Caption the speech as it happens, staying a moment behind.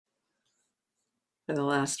For the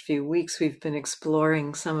last few weeks, we've been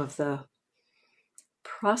exploring some of the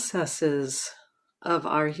processes of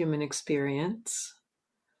our human experience,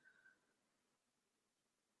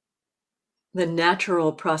 the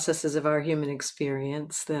natural processes of our human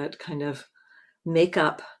experience that kind of make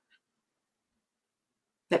up,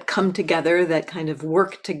 that come together, that kind of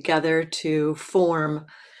work together to form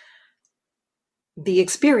the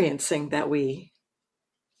experiencing that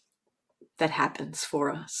happens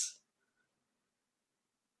for us.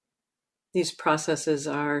 These processes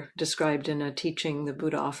are described in a teaching the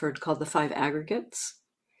Buddha offered called the 5 Aggregates.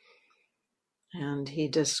 And he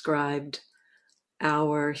described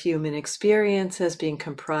our human experience as being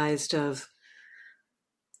comprised of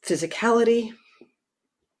physicality,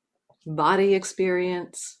 body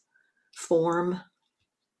experience, form.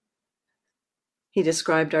 He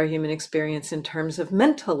described our human experience in terms of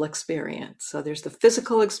mental experience. So there's the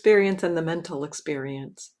physical experience and the mental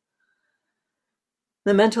experience.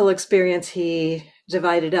 The mental experience he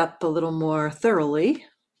divided up a little more thoroughly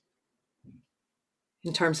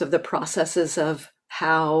in terms of the processes of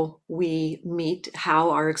how we meet, how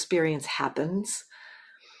our experience happens.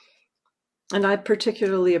 And I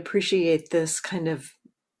particularly appreciate this kind of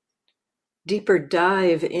deeper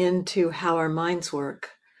dive into how our minds work,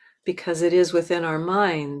 because it is within our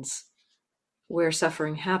minds where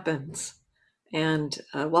suffering happens. And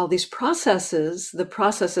while these processes, the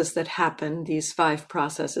processes that happen, these 5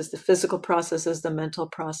 processes, the physical processes, the mental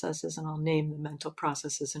processes, and I'll name the mental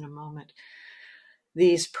processes in a moment,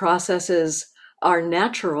 these processes are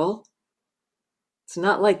natural. It's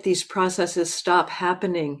not like these processes stopped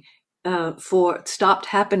happening for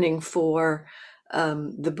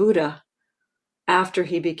the Buddha after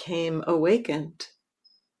he became awakened.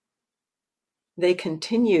 They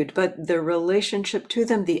continued, but the relationship to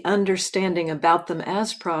them, the understanding about them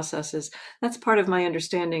as processes, that's part of my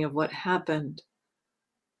understanding of what happened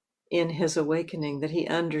in his awakening, that he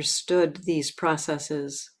understood these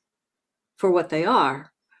processes for what they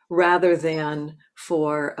are, rather than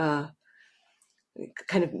for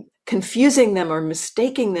kind of confusing them or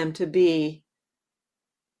mistaking them to be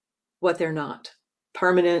what they're not: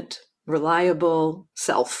 permanent, reliable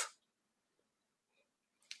self.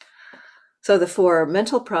 So the 4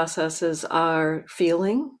 mental processes are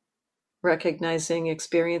feeling, recognizing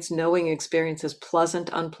experience, knowing experience as pleasant,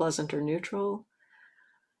 unpleasant, or neutral.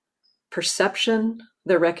 Perception,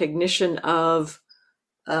 the recognition of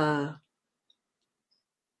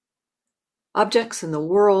objects in the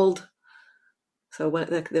world. So one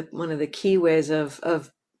of the key ways of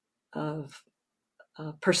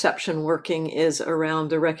perception working is around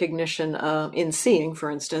the recognition in seeing, for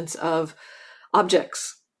instance, of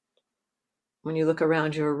objects. When you look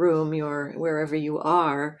around your room, wherever you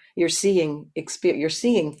are, you're seeing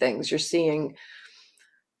things. You're seeing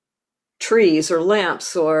trees or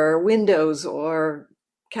lamps or windows or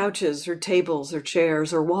couches or tables or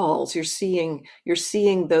chairs or walls. You're seeing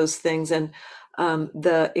those things, and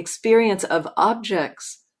the experience of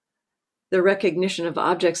objects, the recognition of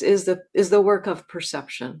objects, is the work of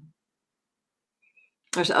perception.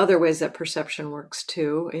 There's other ways that perception works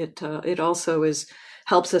too. It also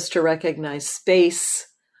helps us to recognize space,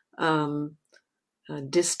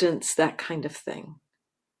 distance, that kind of thing.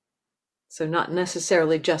 So not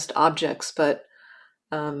necessarily just objects, but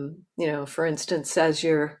for instance, as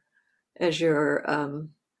you're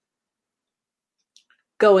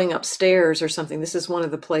going upstairs or something, this is one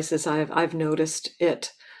of the places I've noticed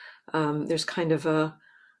it. There's kind of a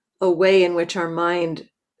way in which our mind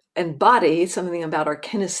and body, something about our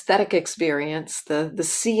kinesthetic experience, the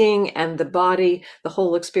seeing and the body, the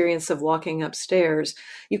whole experience of walking upstairs,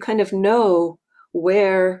 you kind of know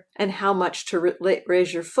where and how much to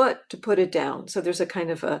raise your foot to put it down. So there's a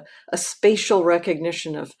kind of a spatial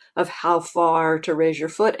recognition of how far to raise your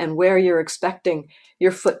foot and where you're expecting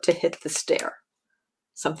your foot to hit the stair,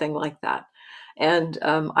 something like that. And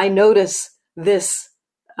I notice this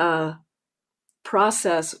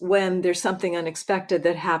process when there's something unexpected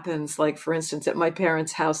that happens, like for instance at my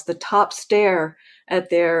parents' house, the top stair at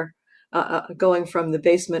their going from the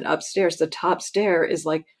basement upstairs, the top stair is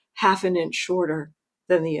like half an inch shorter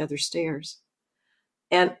than the other stairs,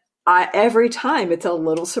 and every time it's a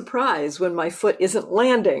little surprise when my foot isn't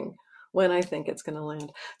landing when I think it's going to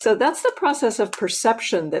land. So that's the process of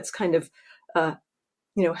perception that's kind of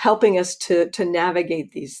helping us to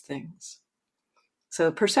navigate these things. So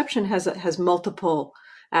perception has multiple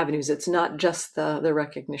avenues. It's not just the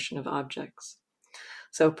recognition of objects.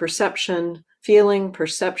 So perception, feeling,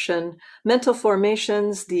 perception, mental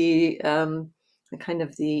formations, the kind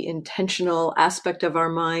of the intentional aspect of our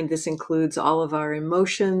mind. This includes all of our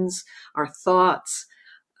emotions, our thoughts,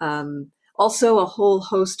 also a whole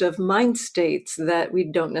host of mind states that we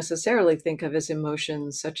don't necessarily think of as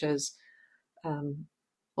emotions, such as,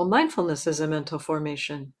 well, mindfulness is a mental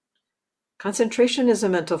formation. Concentration is a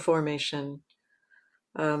mental formation.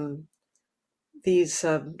 Um, these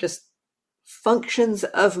just functions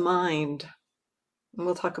of mind. And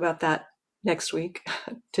we'll talk about that next week.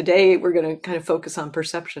 Today, we're going to kind of focus on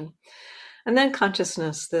perception. And then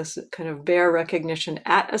consciousness, this kind of bare recognition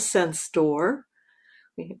at a sense door.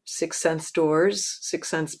 We have 6 sense doors, 6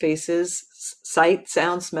 sense bases: sight,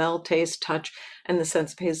 sound, smell, taste, touch, and the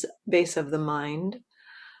sense base of the mind.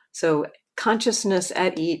 So consciousness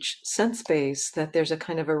at each sense base, that there's a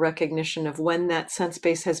kind of a recognition of when that sense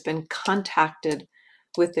base has been contacted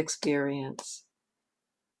with experience.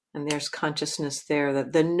 And there's consciousness there,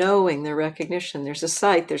 that the knowing, the recognition, there's a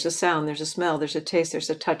sight, there's a sound, there's a smell, there's a taste, there's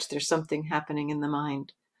a touch, there's something happening in the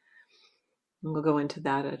mind. And we'll go into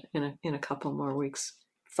that in a couple more weeks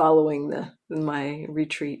following my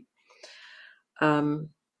retreat. So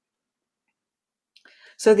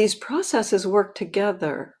these processes work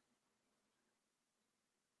together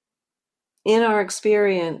in our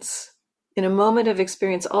experience. In a moment of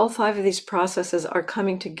experience, all 5 of these processes are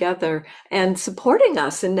coming together and supporting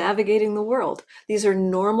us in navigating the world. These are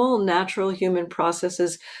normal, natural human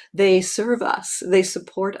processes. They serve us. They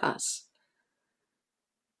support us.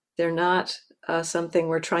 They're not something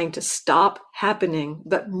we're trying to stop happening,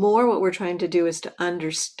 but more what we're trying to do is to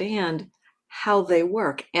understand how they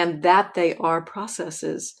work and that they are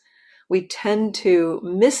processes. We tend to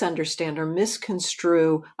misunderstand or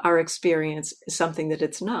misconstrue our experience as something that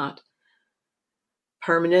it's not.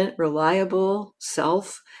 Permanent, reliable,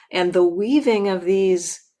 self, and the weaving of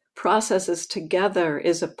these processes together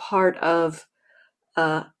is a part of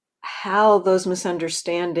how those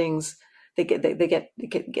misunderstandings they get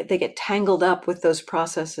tangled up with those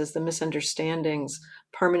processes. The misunderstandings,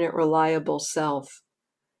 permanent, reliable self,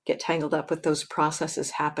 get tangled up with those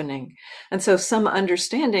processes happening. And so some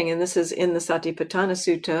understanding, and this is in the Satipatthana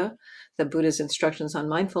Sutta, the Buddha's instructions on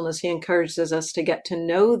mindfulness, he encourages us to get to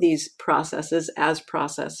know these processes as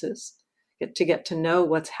processes, get to know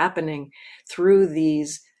what's happening through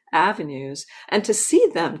these avenues, and to see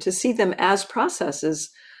them as processes.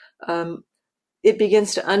 It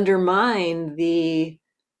begins to undermine the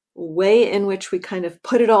way in which we kind of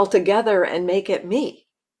put it all together and make it me.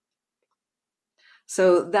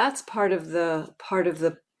 So that's part of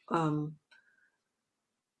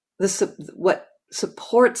what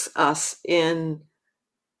supports us in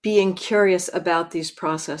being curious about these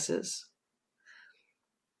processes.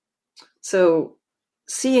 So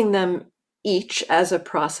seeing them each as a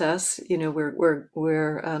process, we're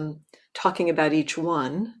talking about each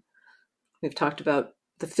one. We've talked about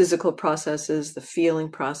the physical processes, the feeling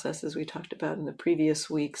processes we talked about in the previous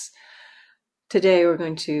weeks. Today, we're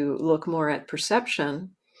going to look more at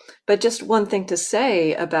perception. But just one thing to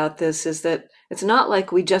say about this is that it's not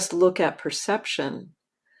like we just look at perception.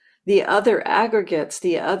 The other aggregates,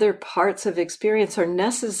 the other parts of experience are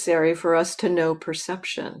necessary for us to know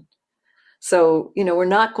perception. So, we're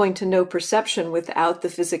not going to know perception without the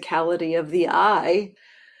physicality of the eye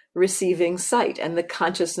receiving sight and the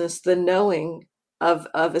consciousness, the knowing of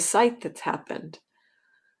a sight that's happened.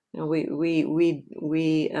 We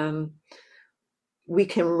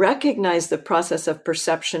can recognize the process of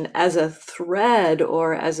perception as a thread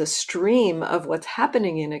or as a stream of what's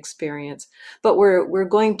happening in experience, but we're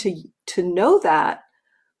going to know that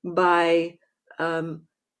by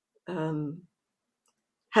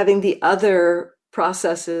having the other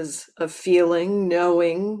processes of feeling,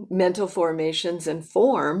 knowing, mental formations, and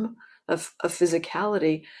form of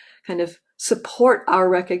physicality kind of support our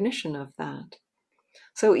recognition of that.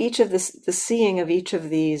 So each of the seeing of each of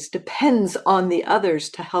these depends on the others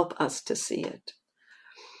to help us to see it.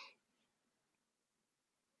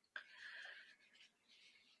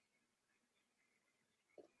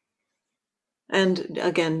 And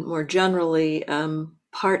again, more generally,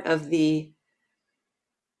 part of the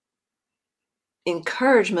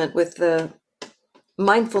encouragement with the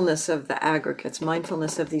mindfulness of the aggregates,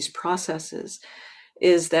 mindfulness of these processes,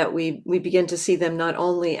 is that we begin to see them not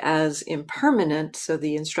only as impermanent. So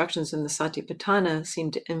the instructions in the Satipatthana seem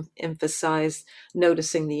to emphasize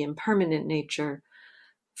noticing the impermanent nature.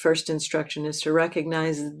 First instruction is to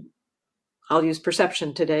recognize, I'll use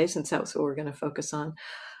perception today since that's what we're going to focus on.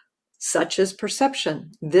 Such is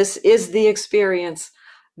perception. This is the experience.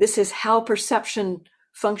 This is how perception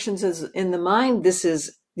functions as in the mind. This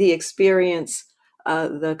is the experience,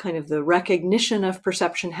 the kind of the recognition of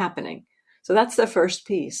perception happening. So that's the first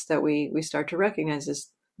piece that we start to recognize is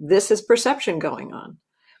this is perception going on.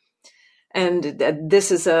 And this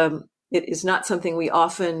is it is not something we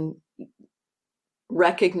often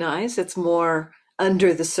recognize. It's more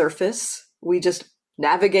under the surface. We just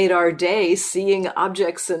navigate our day seeing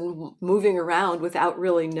objects and moving around without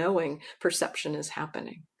really knowing perception is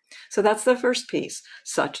happening. So that's the first piece,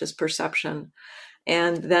 such as perception.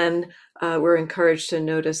 And then we're encouraged to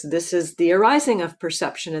notice this is the arising of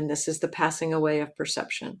perception and this is the passing away of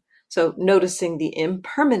perception. So noticing the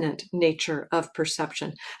impermanent nature of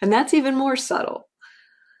perception. And that's even more subtle.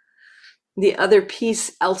 The other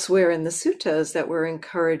piece elsewhere in the suttas that we're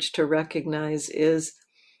encouraged to recognize is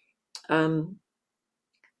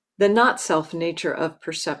the not self nature of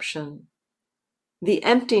perception, the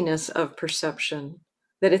emptiness of perception,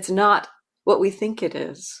 that it's not what we think it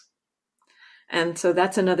is. And so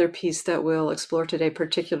that's another piece that we'll explore today,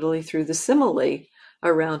 particularly through the simile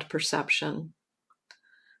around perception,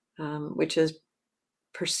 which is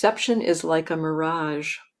perception is like a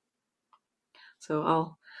mirage. So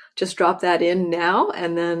I'll just drop that in now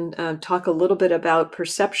and then talk a little bit about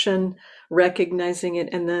perception, recognizing it,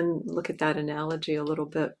 and then look at that analogy a little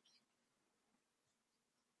bit.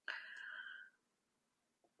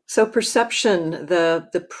 So perception,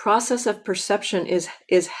 the process of perception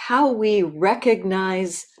is how we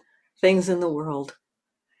recognize things in the world.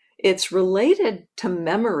 It's related to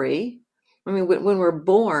memory. I mean, when we're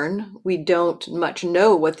born, we don't much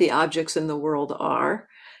know what the objects in the world are.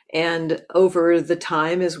 And over the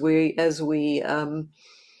time as we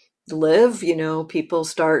live, people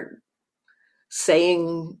start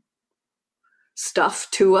saying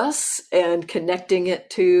stuff to us and connecting it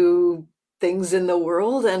to things in the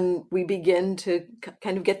world, and we begin to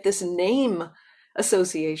kind of get this name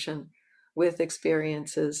association with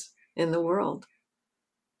experiences in the world,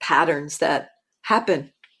 patterns that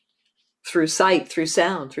happen through sight, through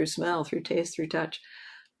sound, through smell, through taste, through touch.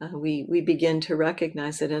 We begin to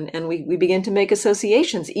recognize it, and we begin to make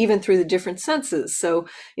associations even through the different senses. So,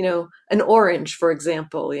 an orange, for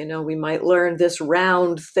example, we might learn this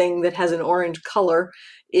round thing that has an orange color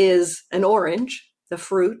is an orange, the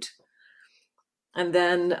fruit. And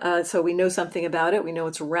then, so we know something about it. We know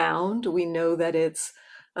it's round. We know that it's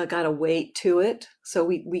got a weight to it. So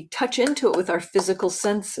we touch into it with our physical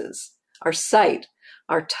senses, our sight,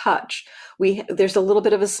 our touch. There's a little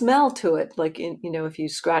bit of a smell to it. Like, if you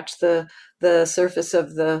scratch the surface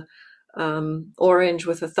of the orange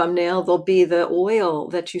with a thumbnail, there'll be the oil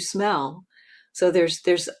that you smell. So there's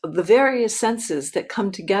the various senses that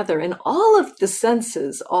come together, and all of the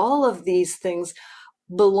senses, all of these things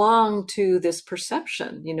belong to this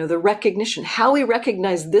perception, the recognition, how we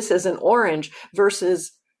recognize this as an orange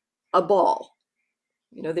versus a ball.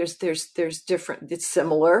 There's different, it's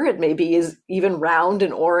similar. It maybe is even round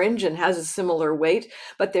and orange and has a similar weight,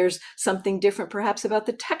 but there's something different perhaps about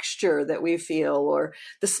the texture that we feel or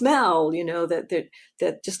the smell,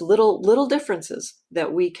 that just little differences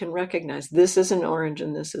that we can recognize. This is an orange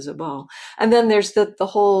and this is a ball. And then there's the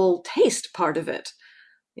whole taste part of it.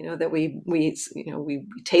 That we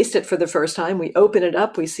taste it for the first time, we open it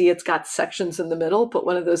up, we see it's got sections in the middle, put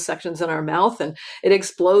one of those sections in our mouth, and it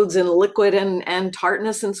explodes in liquid and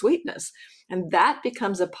tartness and sweetness. And that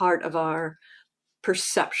becomes a part of our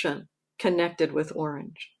perception connected with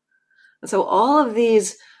orange. And so all of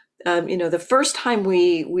these, the first time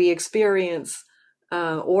we experience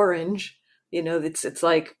orange, it's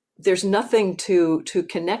like, there's nothing to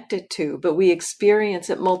connect it to, but we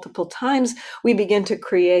experience it multiple times. We begin to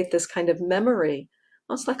create this kind of memory,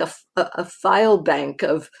 almost like a file bank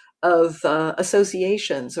of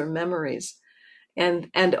associations or memories.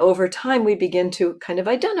 And over time, we begin to kind of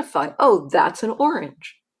identify, oh, that's an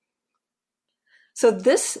orange. So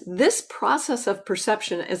this process of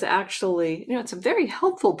perception is actually, it's a very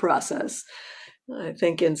helpful process. I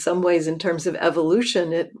think in some ways, in terms of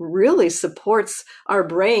evolution, it really supports our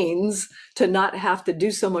brains to not have to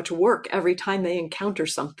do so much work every time they encounter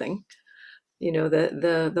something.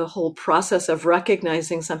 The whole process of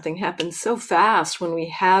recognizing something happens so fast when we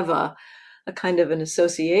have a kind of an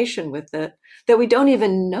association with it that we don't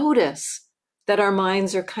even notice that our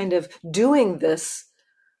minds are kind of doing this,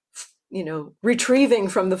 retrieving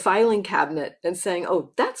from the filing cabinet and saying,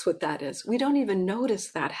 oh, that's what that is. We don't even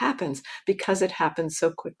notice that happens because it happens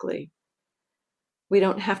so quickly. We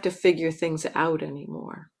don't have to figure things out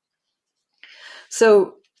anymore.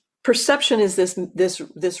 So perception is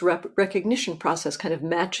this recognition process, kind of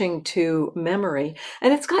matching to memory,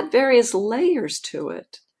 and it's got various layers to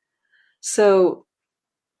it. So,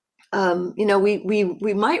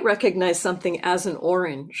 we might recognize something as an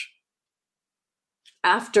orange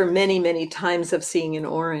after many, many times of seeing an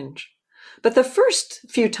orange. But the first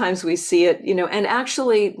few times we see it, and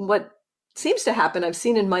actually what seems to happen, I've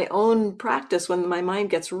seen in my own practice when my mind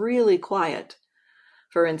gets really quiet.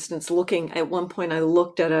 For instance, looking at one point,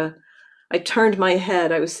 I turned my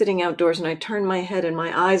head. I was sitting outdoors and I turned my head and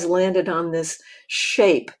my eyes landed on this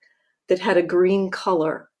shape that had a green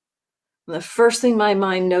color. And the first thing my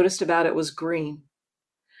mind noticed about it was green.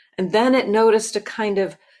 And then it noticed a kind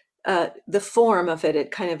of the form of it.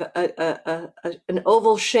 It kind of an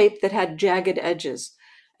oval shape that had jagged edges,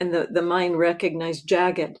 and the mind recognized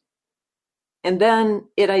jagged. And then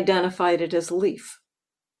it identified it as leaf.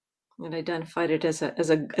 It identified it as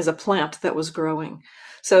a plant that was growing.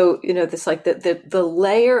 So this like the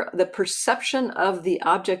layer, the perception of the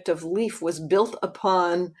object of leaf was built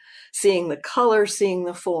upon seeing the color, seeing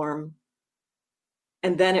the form,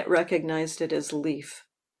 and then it recognized it as leaf.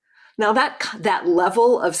 Now that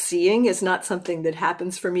level of seeing is not something that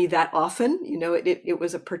happens for me that often. It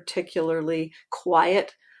was a particularly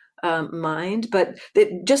quiet mind, but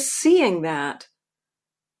just seeing that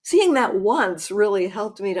once really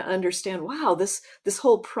helped me to understand, wow, this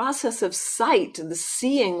whole process of sight, the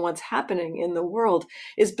seeing what's happening in the world,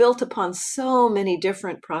 is built upon so many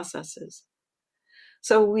different processes.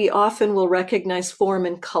 So we often will recognize form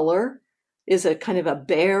and color is a kind of a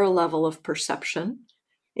bare level of perception.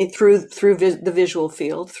 Through the visual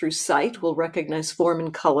field, through sight, we'll recognize form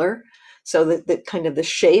and color. So that kind of the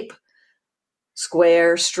shape,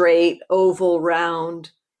 square, straight, oval,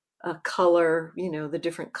 round, color, the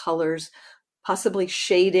different colors, possibly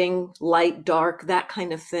shading, light, dark, that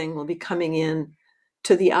kind of thing will be coming in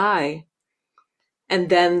to the eye. And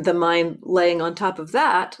then the mind laying on top of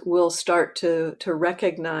that will start to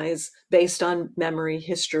recognize, based on memory,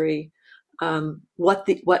 history,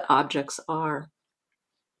 what objects are.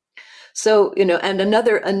 So, and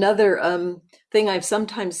another thing I've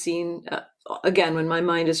sometimes seen, again, when my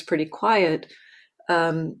mind is pretty quiet,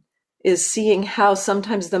 is seeing how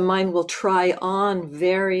sometimes the mind will try on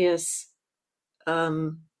various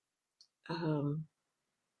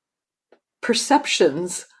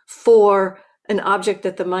perceptions for an object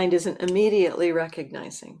that the mind isn't immediately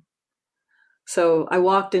recognizing. So I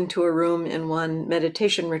walked into a room in one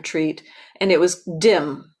meditation retreat, and it was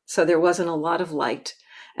dim, so there wasn't a lot of light.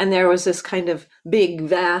 And there was this kind of big,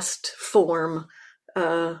 vast form,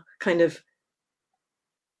 kind of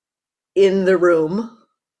in the room,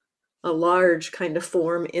 a large kind of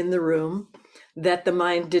form in the room that the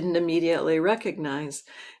mind didn't immediately recognize.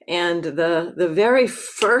 And the very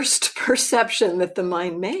first perception that the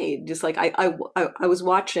mind made, just like I was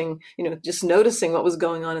watching, just noticing what was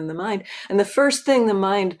going on in the mind. And the first thing the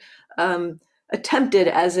mind attempted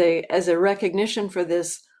as a recognition for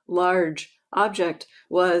this large object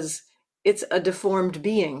was, it's a deformed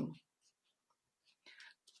being.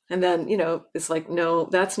 And then, it's like, no,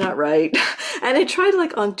 that's not right. And it tried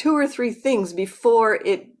like on 2 or 3 things before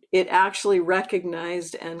it actually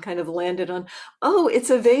recognized and kind of landed on, oh, it's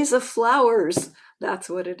a vase of flowers. That's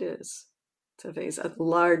what it is. It's a vase, a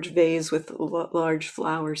large vase with large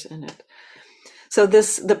flowers in it. So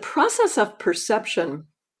the process of perception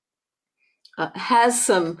has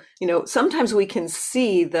some, sometimes we can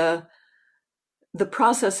see the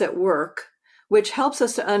process at work, which helps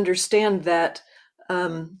us to understand that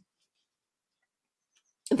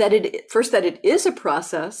that it is a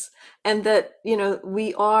process, and that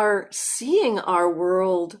we are seeing our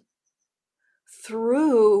world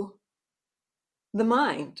through the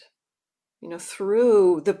mind,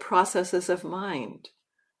 through the processes of mind.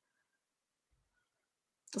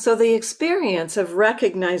 So the experience of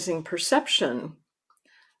recognizing perception,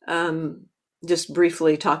 just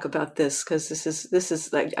briefly talk about this, because this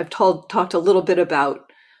is like I've talked a little bit about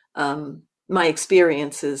my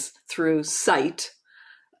experiences through sight,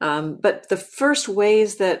 but the first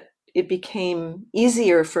ways that it became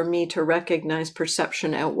easier for me to recognize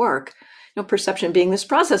perception at work, perception being this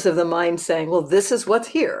process of the mind saying, well, this is what's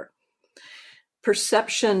here.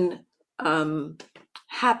 Perception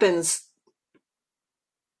happens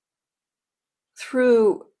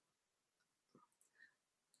through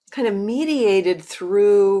kind of mediated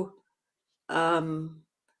through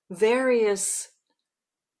various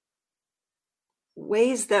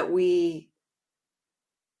ways that we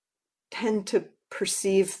tend to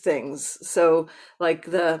perceive things. So like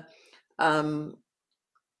it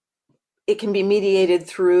can be mediated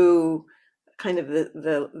through kind of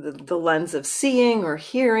the lens of seeing or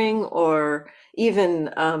hearing, or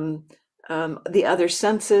even the other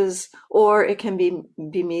senses, or it can be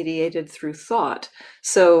mediated through thought.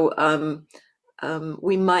 So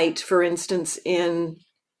we might, for instance, in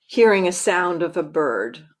hearing a sound of a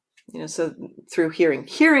bird, so through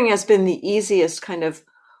hearing has been the easiest kind of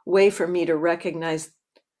way for me to recognize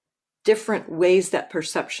different ways that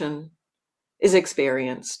perception is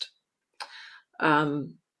experienced.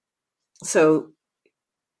 So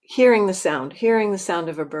hearing the sound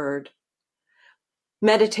of a bird.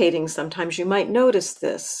 Meditating, sometimes you might notice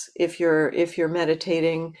this if you're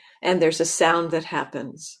meditating and there's a sound that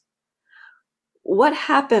happens. What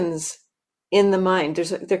happens in the mind?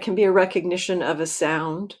 There can be a recognition of a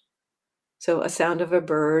sound, so a sound of a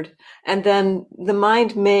bird, and then the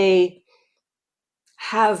mind may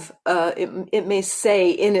have it may say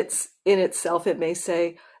in itself, it may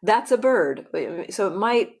say that's a bird. So it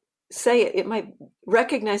might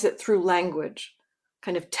recognize it through language,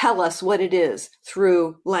 kind of tell us what it is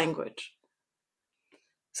through language.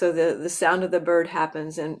 So the sound of the bird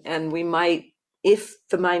happens, and we might, if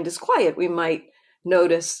the mind is quiet, we might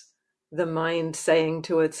notice the mind saying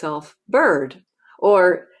to itself bird.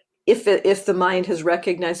 Or if the mind has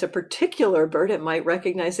recognized a particular bird, it might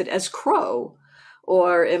recognize it as crow,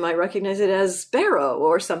 or it might recognize it as sparrow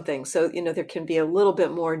or something. So, there can be a little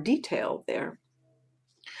bit more detail there.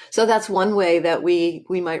 So that's one way that we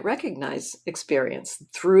might recognize experience,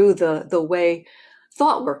 through the way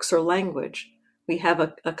thought works or language. We have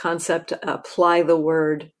a concept, apply the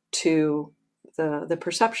word to the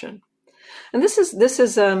perception. And this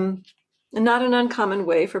is not an uncommon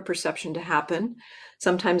way for perception to happen.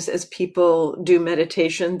 Sometimes as people do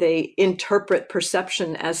meditation, they interpret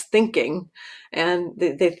perception as thinking, and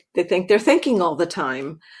they think they're thinking all the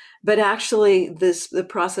time. But actually, the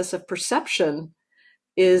process of perception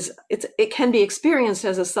it can be experienced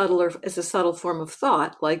as a subtle form of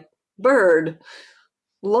thought, like bird,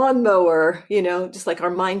 lawnmower, just like our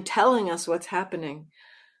mind telling us what's happening.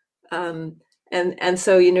 And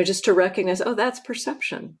so, just to recognize, oh, that's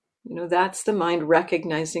perception. That's the mind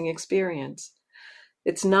recognizing experience.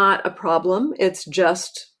 It's not a problem. It's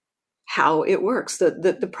just how it works.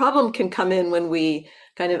 The problem can come in when we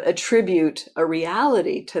kind of attribute a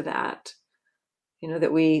reality to that,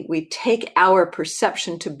 that we take our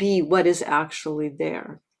perception to be what is actually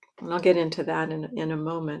there. And I'll get into that in a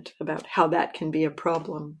moment about how that can be a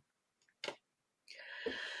problem.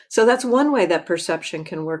 So that's one way that perception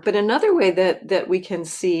can work. But another way that we can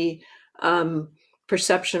see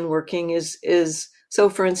perception working is, so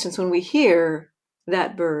for instance, when we hear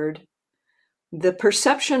that bird, the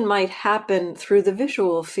perception might happen through the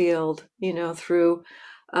visual field, through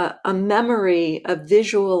a memory, a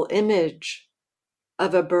visual image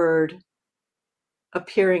of a bird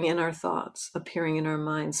appearing in our thoughts, appearing in our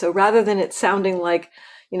minds. So rather than it sounding like,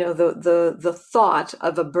 the thought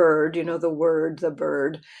of a bird, the word, the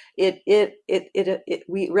bird,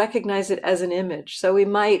 we recognize it as an image. So we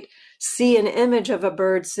might see an image of a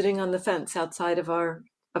bird sitting on the fence outside of our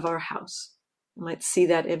house. We might see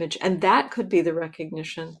that image, and that could be the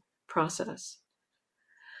recognition process.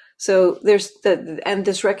 So and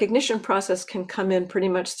this recognition process can come in pretty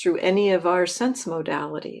much through any of our sense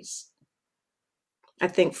modalities. I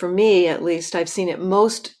think for me, at least, I've seen it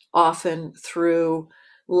most often through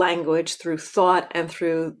language, through thought, and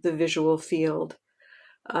through the visual field.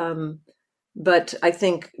 But I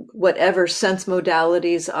think whatever sense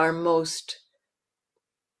modalities are most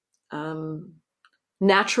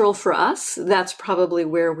natural for us, that's probably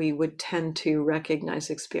where we would tend to recognize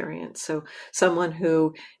experience. So someone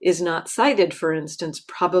who is not sighted, for instance,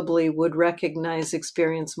 probably would recognize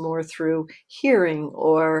experience more through hearing,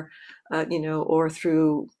 or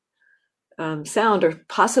through sound, or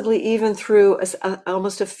possibly even through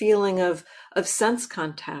almost a feeling of sense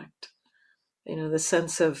contact. The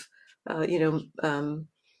sense of the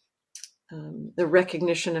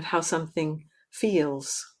recognition of how something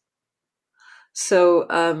feels. So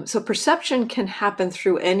perception can happen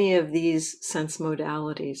through any of these sense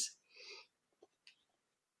modalities.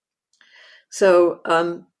 So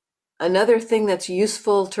another thing that's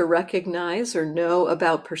useful to recognize or know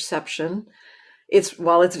about perception,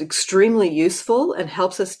 while it's extremely useful and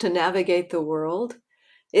helps us to navigate the world,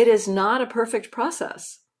 it is not a perfect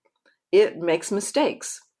process. It makes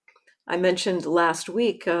mistakes. I mentioned last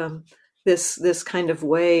week this kind of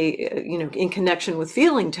way, in connection with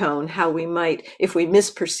feeling tone, how we might, if we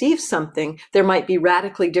misperceive something, there might be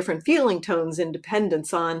radically different feeling tones in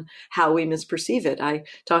dependence on how we misperceive it. I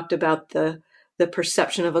talked about the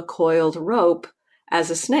perception of a coiled rope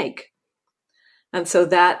as a snake. And so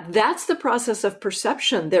that's the process of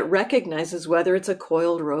perception that recognizes whether it's a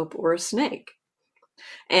coiled rope or a snake.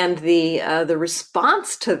 And the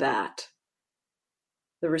response to that,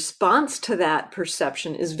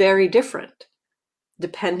 perception is very different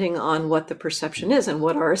depending on what the perception is and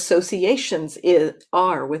what our associations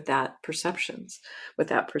are with that perception.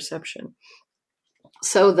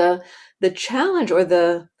 So the challenge,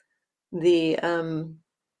 or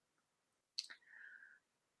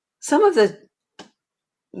some of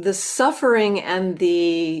the suffering and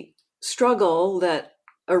the struggle that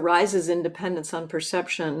arises in dependence on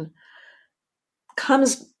perception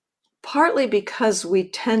comes partly because we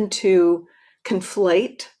tend to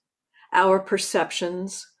conflate our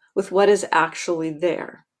perceptions with what is actually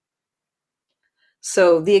there.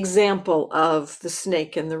 So the example of the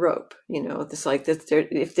snake and the rope, this like that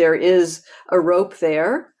if there is a rope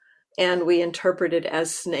there and we interpret it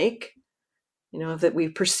as snake, that we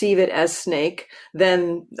perceive it as snake,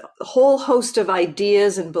 then a whole host of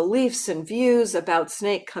ideas and beliefs and views about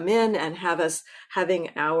snake come in and have us having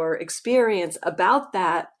our experience about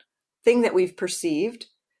that thing that we've perceived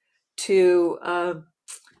to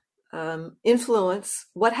influence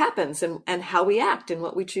what happens and how we act and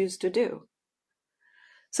what we choose to do.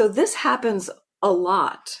 So this happens a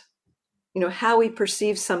lot. How we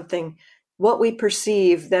perceive something, what we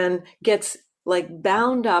perceive then gets like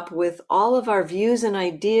bound up with all of our views and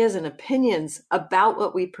ideas and opinions about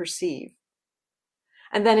what we perceive.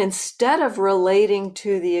 And then instead of relating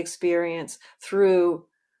to the experience through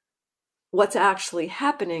what's actually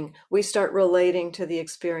happening, we start relating to the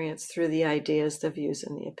experience through the ideas, the views,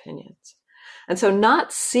 and the opinions. And so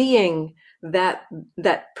not seeing that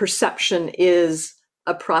perception is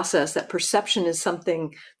a process, that perception is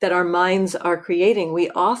something that our minds are creating, we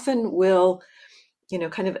often will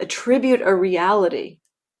kind of attribute a reality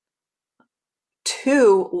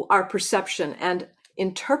to our perception and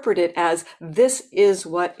interpret it as this is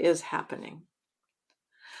what is happening.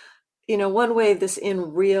 One way this in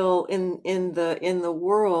the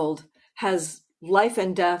world has life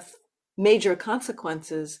and death major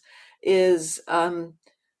consequences is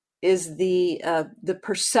the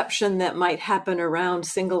perception that might happen around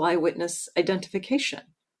single eyewitness identification.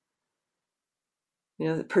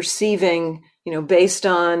 Perceiving, based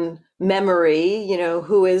on memory,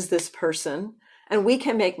 who is this person? And we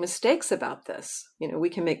can make mistakes about this. We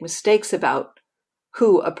can make mistakes about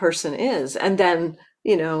who a person is. And then,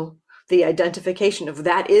 the identification of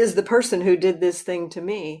that is the person who did this thing to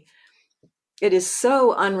me. It is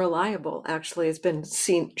so unreliable. Actually, it's been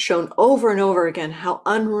shown over and over again how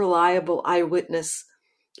unreliable eyewitness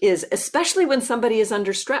is, especially when somebody is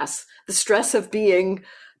under stress, the stress of being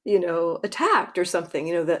attacked or something.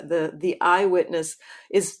 The eyewitness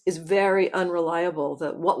is very unreliable.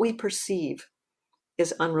 That what we perceive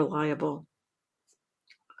is unreliable.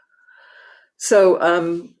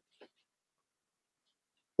 So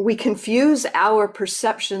we confuse our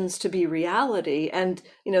perceptions to be reality, and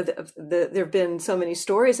there have been so many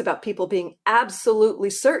stories about people being absolutely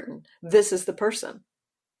certain this is the person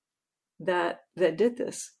that did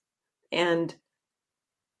this, and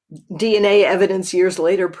DNA evidence years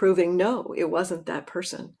later proving no, it wasn't that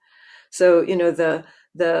person. So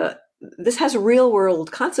this has real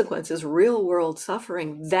world consequences, real world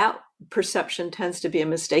suffering. That perception tends to be a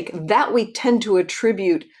mistake that we tend to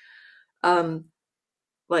attribute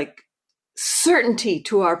like certainty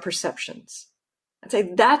to our perceptions. I'd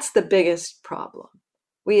say that's the biggest problem.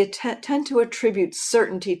 We tend to attribute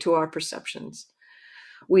certainty to our perceptions.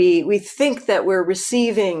 We think that we're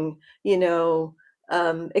receiving,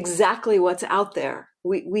 exactly what's out there.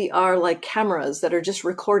 We are like cameras that are just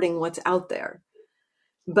recording what's out there.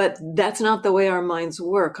 But that's not the way our minds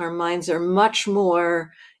work. Our minds are much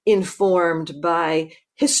more informed by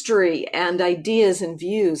history and ideas and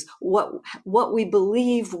views. What we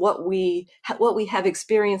believe, what we have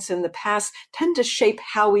experienced in the past tend to shape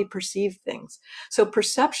how we perceive things. So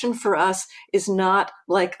perception for us is not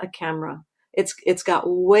like a camera. It's got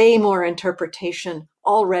way more interpretation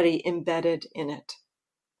already embedded in it.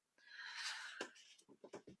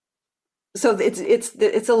 So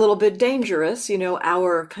it's a little bit dangerous,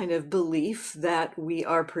 our kind of belief that we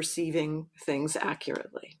are perceiving things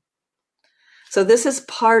accurately. So this is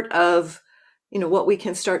part of, what we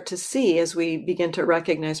can start to see as we begin to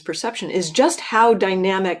recognize perception is just how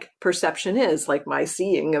dynamic perception is. Like my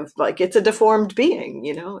seeing of like, it's a deformed being,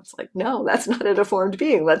 it's like, no, that's not a deformed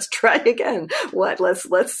being. Let's try again.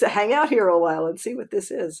 Let's hang out here a while and see what this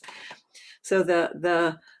is. So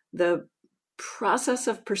the process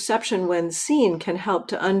of perception when seen can help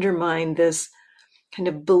to undermine this kind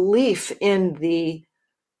of belief in the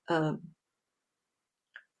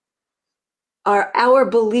our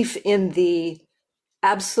belief in the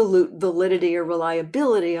absolute validity or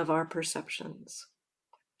reliability of our perceptions.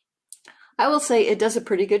 I will say it does a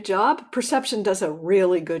pretty good job. Perception does a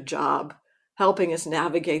really good job helping us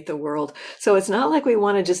navigate the world. So it's not like we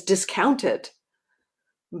want to just discount it.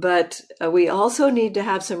 But we also need to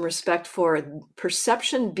have some respect for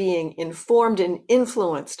perception being informed and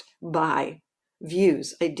influenced by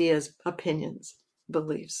views, ideas, opinions,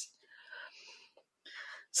 beliefs.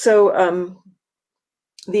 So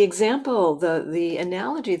the example, the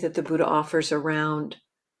analogy that the Buddha offers around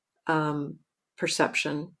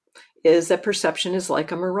perception is that perception is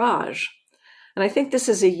like a mirage. And I think this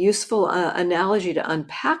is a useful analogy to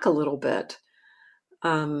unpack a little bit,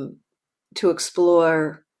 to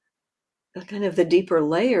explore kind of the deeper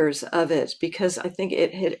layers of it, because I think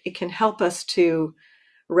it can help us to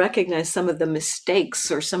recognize some of the mistakes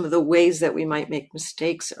or some of the ways that we might make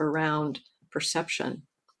mistakes around perception.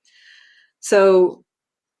 So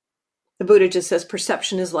the Buddha just says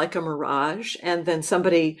perception is like a mirage, and then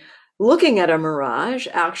somebody looking at a mirage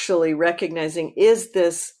actually recognizing, is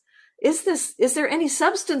there any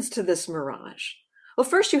substance to this mirage? Well,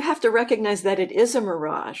 first you have to recognize that it is a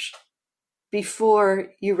mirage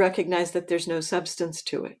before you recognize that there's no substance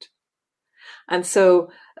to it. And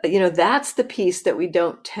so, that's the piece that we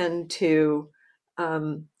don't tend to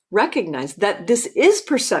recognize, that this is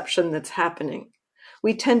perception that's happening.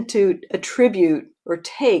 We tend to attribute or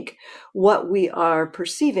take what we are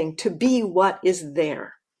perceiving to be what is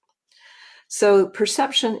there. So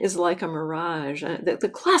perception is like a mirage. The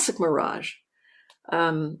classic mirage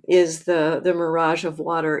is the mirage of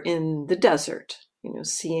water in the desert,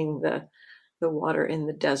 seeing the water in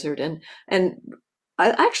the desert. And I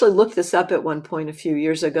actually looked this up at one point a few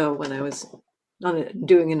years ago when I was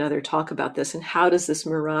doing another talk about this, and how does this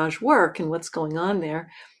mirage work and what's going on there.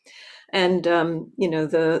 And, the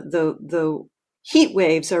heat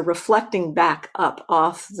waves are reflecting back up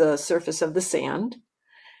off the surface of the sand.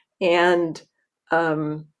 And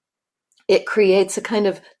it creates a kind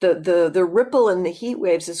of, the ripple in the heat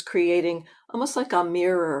waves is creating almost like a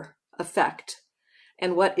mirror effect.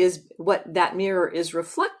 And what that mirror is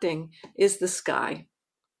reflecting is the sky.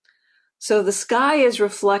 So the sky is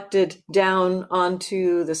reflected down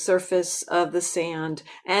onto the surface of the sand,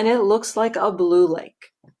 and it looks like a blue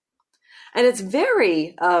lake. And it's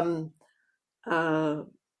very, some of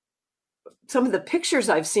the pictures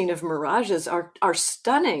I've seen of mirages are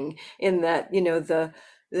stunning in that, the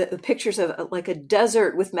pictures of like a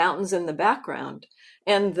desert with mountains in the background,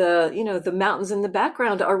 and the mountains in the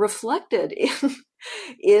background are reflected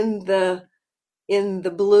in the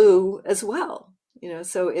blue as well.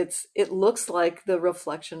 So it looks like the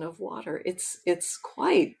reflection of water. It's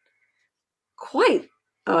quite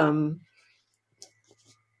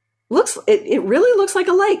it really looks like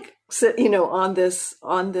a lake,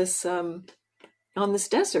 on this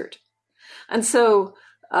desert. And so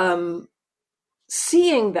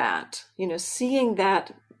seeing that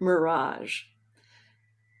mirage,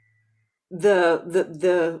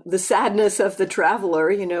 the sadness of the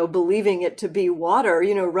traveler, believing it to be water,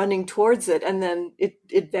 running towards it, and then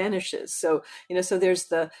it vanishes. So, so there's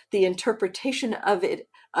the interpretation of it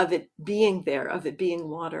being there, of it being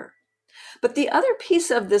water. But the other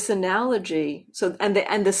piece of this analogy,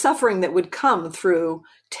 and the suffering that would come through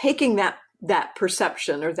taking that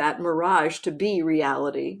perception or that mirage to be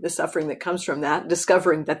reality, the suffering that comes from that,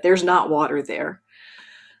 discovering that there's not water there.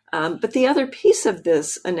 But the other piece of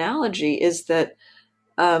this analogy is that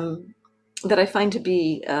I find to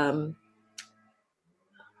be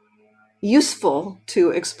useful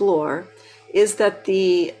to explore, is that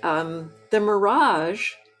the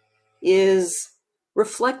mirage is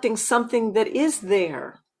reflecting something that is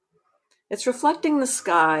there. It's reflecting the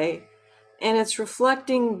sky, and it's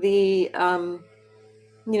reflecting the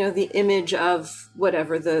the image of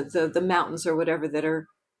whatever, the mountains or whatever that are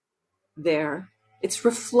there. It's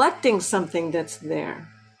reflecting something that's there.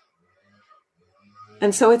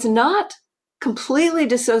 And so it's not completely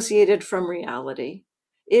dissociated from reality.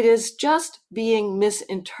 It is just being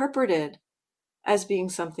misinterpreted as being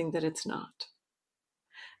something that it's not.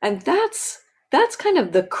 And that's kind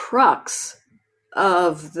of the crux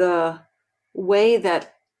of the way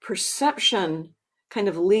that perception kind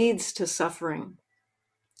of leads to suffering,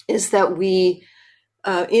 is that we,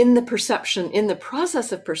 in the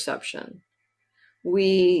process of perception,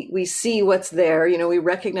 we see what's there, we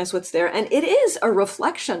recognize what's there, and it is a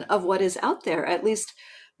reflection of what is out there. At least,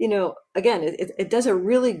 again, it does a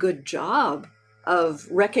really good job of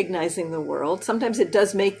recognizing the world. Sometimes it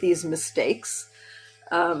does make these mistakes,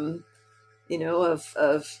 of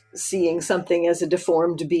seeing something as a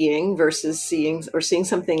deformed being versus seeing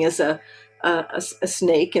something as a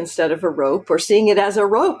snake instead of a rope, or seeing it as a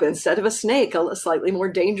rope instead of a snake, a slightly more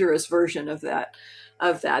dangerous version of that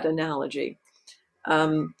analogy.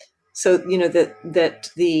 So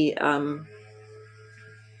that the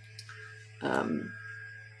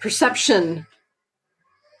perception.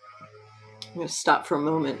 I'm going to stop for a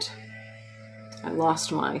moment. I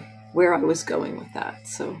lost where I was going with that.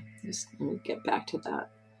 So let me get back to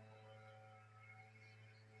that.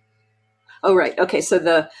 Oh, right. Okay. So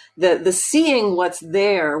the seeing what's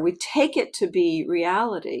there, we take it to be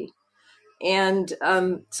reality. And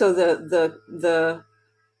so the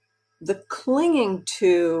clinging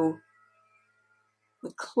to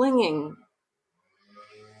the clinging.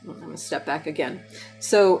 I'm going to step back again.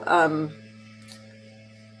 So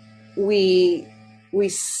we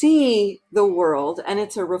see the world, and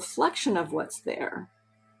it's a reflection of what's there.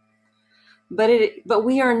 But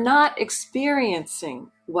we are not experiencing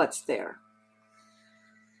what's there.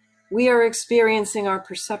 We are experiencing our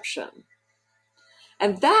perception.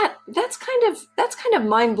 And that's kind of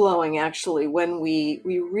mind-blowing, actually, when we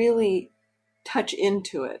really touch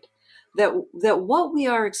into it, that what we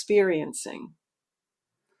are experiencing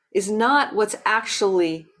is not what's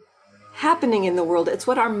actually happening in the world. It's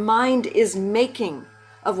what our mind is making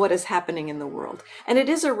of what is happening in the world. And it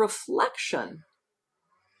is a reflection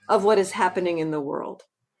of what is happening in the world.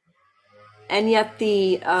 And yet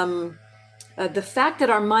the fact that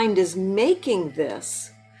our mind is making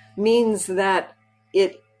this means that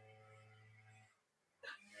it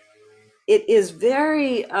is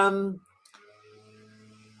very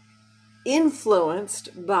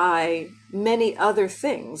influenced by many other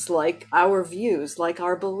things, like our views, like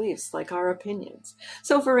our beliefs, like our opinions.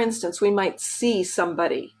 So for instance, we might see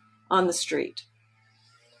somebody on the street,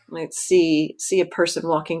 might see a person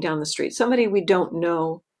walking down the street, somebody we don't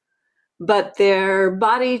know, but their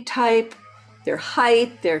body type, their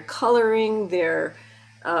height, their coloring, their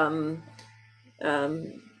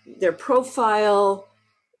profile,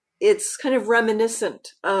 it's kind of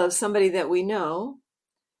reminiscent of somebody that we know.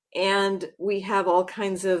 And we have all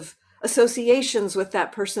kinds of associations with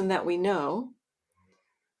that person that we know.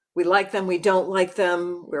 We like them, we don't like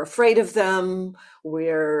them, we're afraid of them,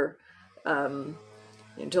 we're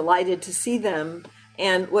delighted to see them.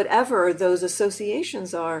 And whatever those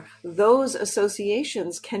associations are, those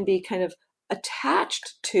associations can be kind of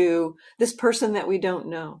attached to this person that we don't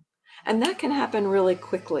know. And that can happen really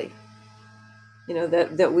quickly.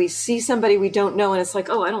 That we see somebody we don't know and it's like,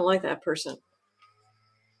 oh, I don't like that person.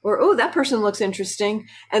 Or, oh, that person looks interesting.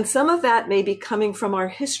 And some of that may be coming from our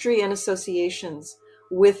history and associations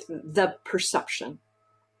with the perception.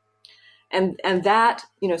 And that,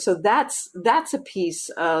 so that's a piece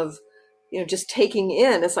of, just taking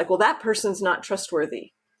in. It's like, well, that person's not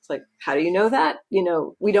trustworthy. It's like, how do you know that?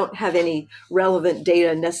 We don't have any relevant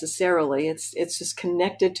data necessarily. It's just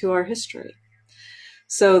connected to our history.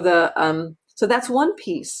 So so that's one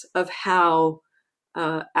piece of how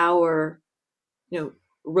our,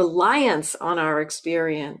 reliance on our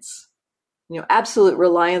experience, absolute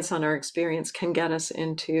reliance on our experience can get us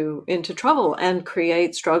into trouble and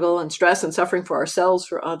create struggle and stress and suffering for ourselves,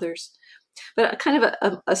 for others. But kind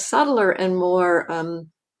of a subtler and more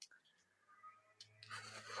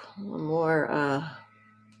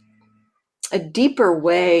a deeper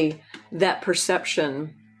way that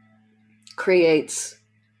perception creates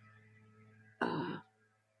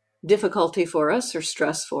difficulty for us or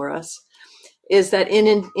stress for us is that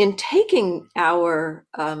in taking our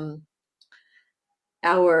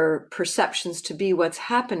perceptions to be what's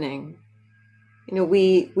happening,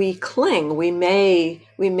 we cling, we may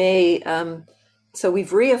so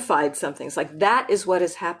we've reified something. It's like, that is what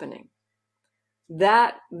is happening.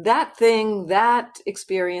 That thing, that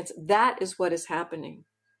experience, that is what is happening.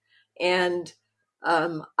 And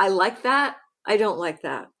I like that, I don't like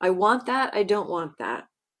that. I want that, I don't want that.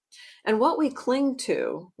 And what we cling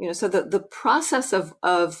to, so the process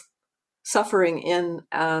of suffering in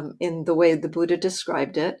the way the Buddha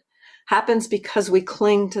described it happens because we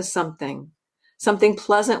cling to something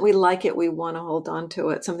pleasant, we like it, we want to hold on to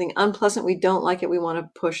it. Something unpleasant, we don't like it, we want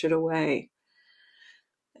to push it away.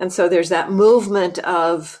 And so there's that movement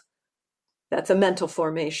that's a mental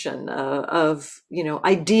formation of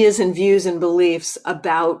ideas and views and beliefs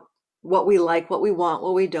about what we like, what we want,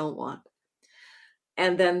 what we don't want.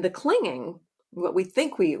 And then the clinging, what we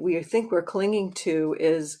think we're clinging to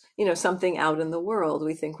is, something out in the world.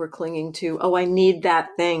 We think we're clinging to, oh, I need that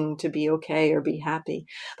thing to be okay or be happy.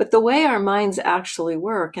 But the way our minds actually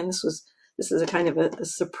work, and this is a kind of a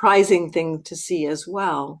surprising thing to see as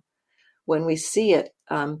well, when we see it,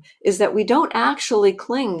 is that we don't actually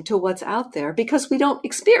cling to what's out there because we don't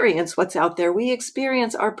experience what's out there. We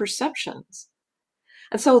experience our perceptions.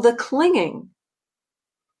 And so the clinging,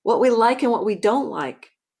 what we like and what we don't like,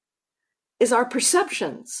 is our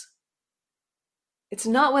perceptions. It's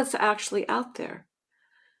not what's actually out there.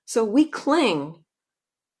 So we cling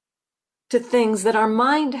to things that our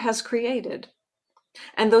mind has created.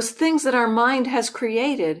 And those things that our mind has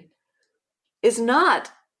created is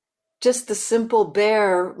not just the simple,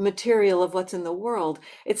 bare material of what's in the world.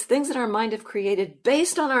 It's things that our mind have created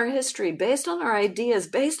based on our history, based on our ideas,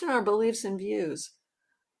 based on our beliefs and views.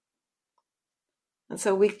 And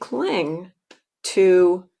so we cling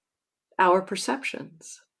to our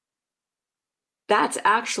perceptions. That's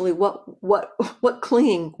actually what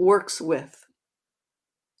clinging works with.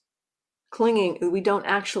 Clinging, we don't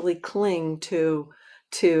actually cling to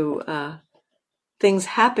things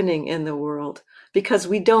happening in the world, because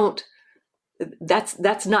we don't.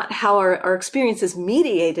 That's not how our experience is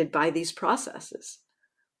mediated by these processes.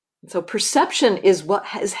 And so perception is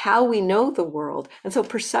how we know the world, and so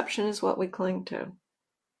perception is what we cling to.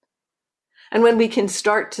 And when we can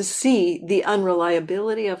start to see the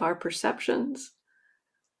unreliability of our perceptions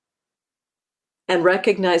and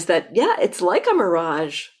recognize that, yeah, it's like a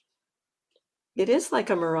mirage. It is like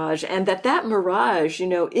a mirage. And that mirage,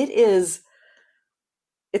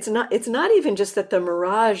 it's not even just that the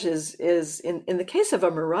mirage is in the case of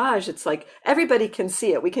a mirage, it's like everybody can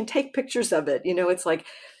see it. We can take pictures of it. It's like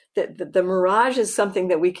the mirage is something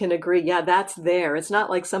that we can agree, yeah, that's there. It's not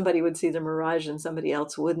like somebody would see the mirage and somebody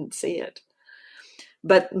else wouldn't see it.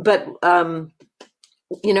 But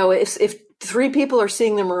if three people are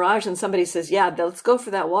seeing the mirage and somebody says, yeah, let's go for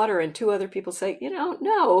that water, and two other people say,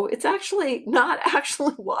 no, it's actually not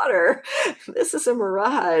actually water. This is a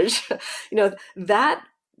mirage.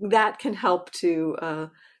 That can help to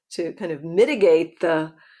kind of mitigate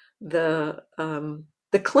the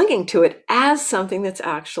clinging to it as something that's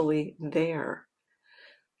actually there.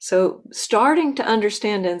 So starting to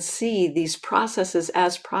understand and see these processes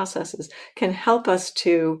as processes can help us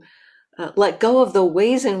to let go of the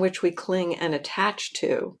ways in which we cling and attach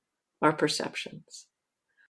to our perceptions.